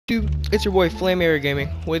YouTube? It's your boy Flameair Gaming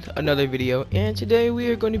with another video, and today we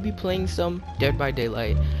are going to be playing some Dead by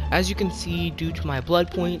Daylight. As you can see, due to my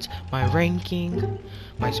blood points, my ranking,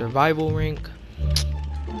 my survival rank,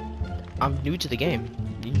 I'm new to the game.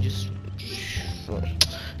 There's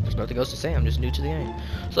nothing else to say, I'm just new to the game.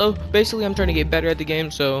 So basically I'm trying to get better at the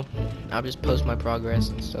game, so I'll just post my progress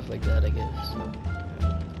and stuff like that, I guess.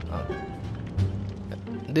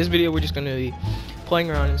 This video we're just going to be playing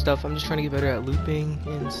around and stuff. I'm just trying to get better at looping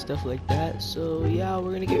and stuff like that. So yeah,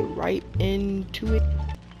 we're gonna get right into it.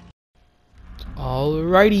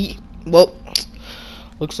 Alrighty. Well,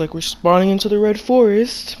 looks like we're spawning into the red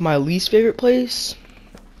forest, my least favorite place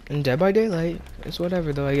in Dead by Daylight. It's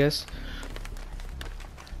whatever though, I guess.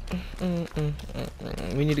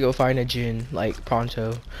 We need to go find a Jinn, like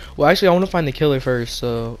pronto. Well, actually I want to find the killer first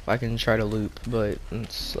so I can try to loop, but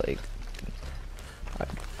it's like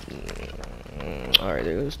alright,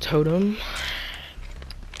 there goes Totem.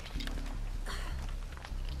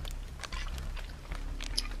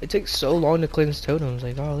 It takes so long to cleanse totems,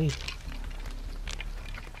 like golly.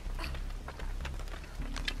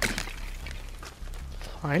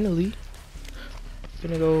 Finally. I'm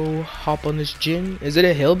gonna go hop on this Jinn. Is it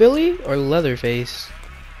a hillbilly or Leatherface?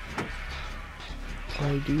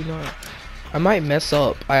 I do not. I might mess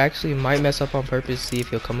up. I actually might mess up on purpose to see if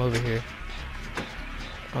he'll come over here.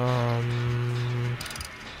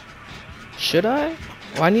 Should I?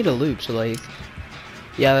 Well, I need a loop, so like,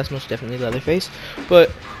 yeah, that's most definitely Leatherface.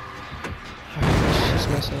 But alright, let's just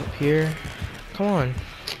mess up here. Come on,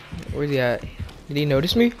 where's he at? Did he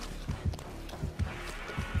notice me?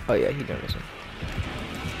 Oh yeah, he noticed me.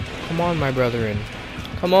 Come on, my brethren.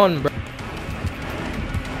 Come on, bro.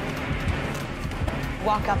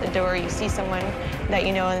 Walk out the door, you see someone that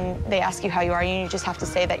you know and they ask you how you are, and you just have to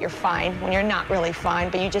say that you're fine when you're not really fine,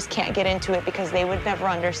 but you just can't get into it because they would never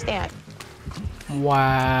understand.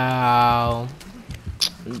 Wow.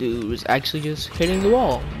 Dude was actually just hitting the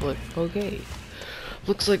wall, but okay.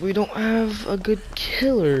 Looks like we don't have a good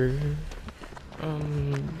killer.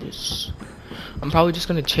 I'm probably just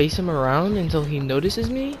gonna chase him around until he notices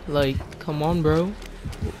me. Like, come on, bro.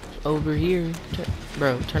 Over here.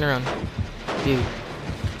 Bro, turn around. Dude.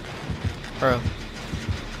 Bro.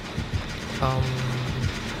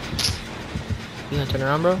 You gonna turn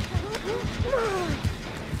around, bro?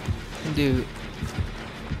 Dude.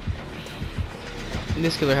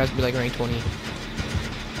 This killer has to be like rank 20.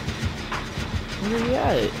 Where are you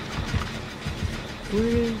at? Where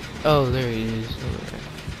is... Oh, there he is. Okay.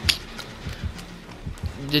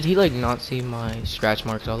 Did he like not see my scratch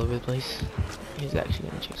marks all over the place? He's actually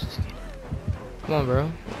gonna chase this kid. Come on,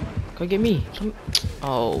 bro. Go get me.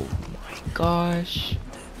 Oh my gosh.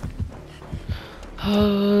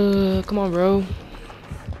 Come on, bro.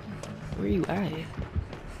 Where are you at?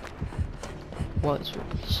 What?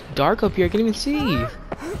 It's dark up here. I can't even see.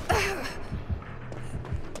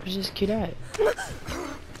 Where's this kid at?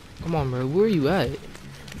 Come on, bro. Where are you at?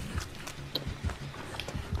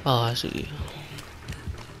 Oh, I see you.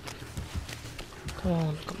 Come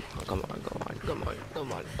on, come on, come on, come on, come on,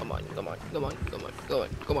 come on, come on, come on, come on, come on, come on,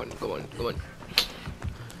 come on, come on, come on.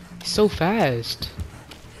 He's so fast.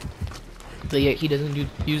 But yet he doesn't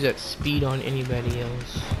use that speed on anybody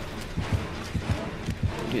else.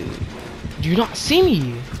 Dude. Do you not see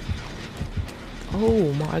me?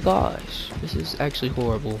 Oh my gosh. This is actually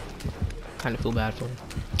horrible. Kind of feel bad for him.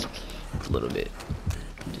 A little bit.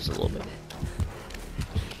 Just a little bit.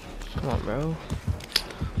 Come on, bro.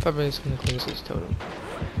 Probably just gonna cleanse this totem.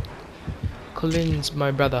 Cleanse, my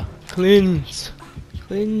brother. Cleanse.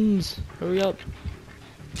 Cleanse. Hurry up.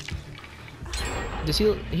 Does he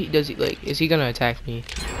like, is he gonna attack me?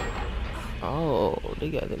 Oh, they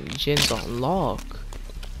got them Jinns on lock.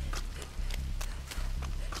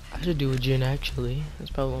 I should do a Jinn actually.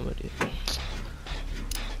 That's probably what I'm gonna do.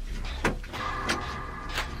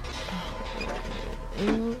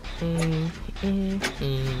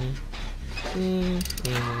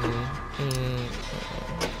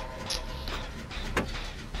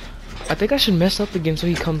 I think I should mess up again so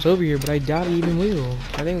he comes over here, but I doubt he even will.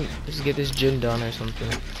 I think let's get this Jinn done or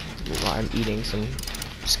something while I'm eating some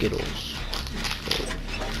Skittles.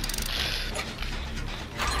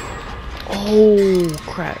 Oh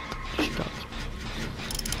crap. Stop.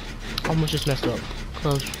 Almost just messed up.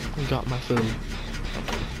 Close. I got my food.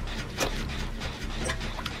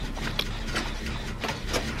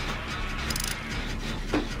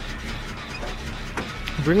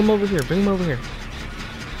 Bring him over here. Bring him over here.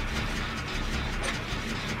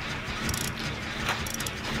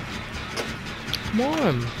 Come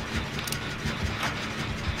on.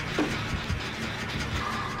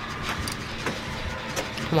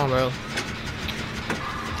 Come on, bro.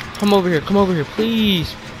 Come over here. Come over here,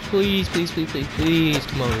 please. Please, please, please, please, please.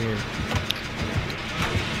 Come over here.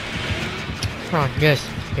 Come on. Yes.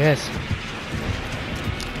 Yes.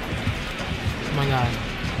 Oh my god.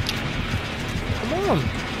 Come on.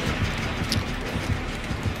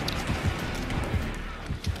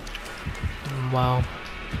 Wow.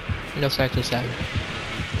 That's actually sad.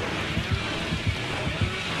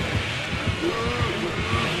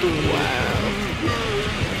 Wow.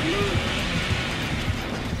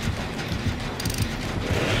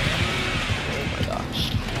 Oh my gosh.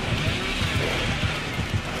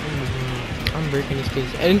 I'm breaking this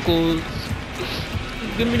kid's ankles.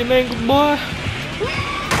 Give me the ankles, boy.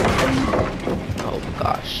 Oh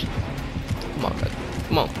gosh. Come on, brother.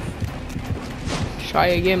 Come on. Try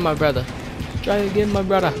again, my brother. Try again, my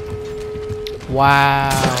brother.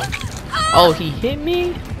 Wow. Oh, he hit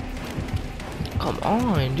me? Come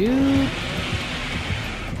on, dude.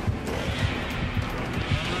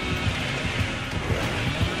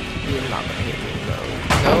 You're not gonna hit me, bro.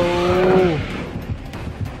 No.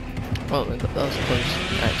 Oh, that was close,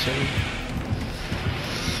 actually.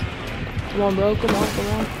 Come on, bro. Come on, come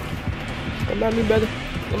on. Come at me, brother.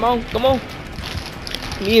 Come on, come on.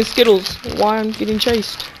 Me and Skittles. Why I'm getting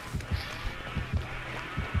chased?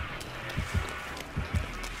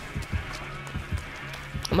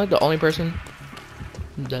 I'm like the only person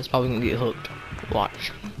that's probably gonna get hooked.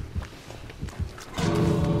 Watch.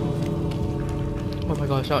 Oh my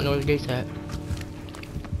gosh, I don't know where the gate's at.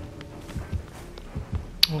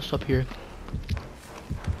 What's up here?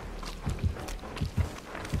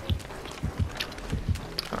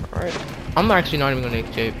 Alright. I'm actually not even gonna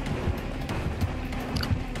escape.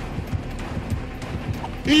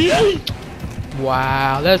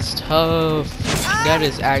 Wow, that's tough. That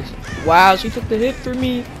is actually. Wow, she took the hit for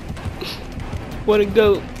me. What a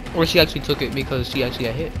goat. Or she actually took it because she actually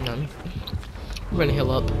got hit. You know what I mean? We're gonna heal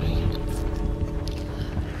up.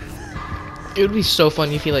 It would be so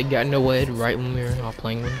funny if he like got no head right when we were all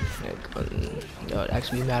playing with him. Like, that would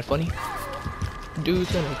actually be mad funny. Dude's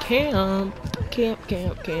gonna camp. Camp.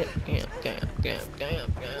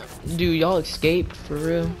 Dude, y'all escaped for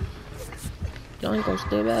real. Y'all ain't gonna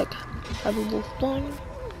stay back. Have a little fun.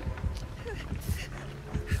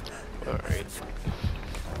 Alright.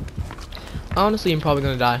 Honestly, I'm probably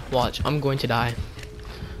gonna die. Watch, I'm going to die.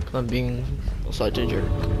 I'm being such a jerk.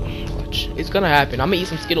 Watch. It's gonna happen. I'm gonna eat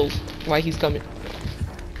some Skittles while he's coming.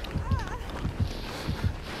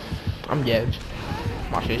 I'm dead.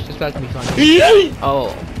 Watch this. It's about to be fun.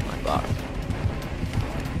 Oh my god.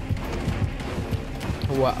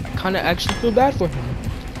 Well, I kinda actually feel bad for him.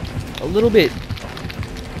 A little bit.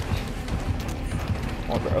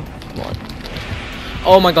 Come on, bro. Come on.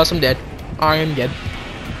 Oh my gosh, I'm dead. I am dead.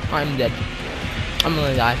 I'm dead. I'm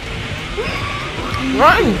gonna die.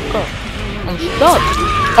 Run! Oh, I'm stuck.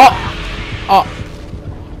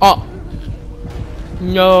 Oh!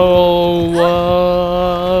 No!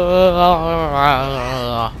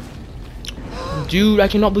 Dude, I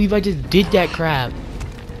cannot believe I just did that crap.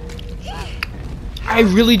 I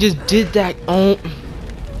really just did that. Oh!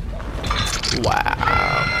 Wow.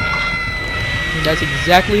 That's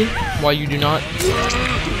exactly why you do not.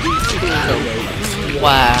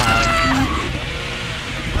 Wow.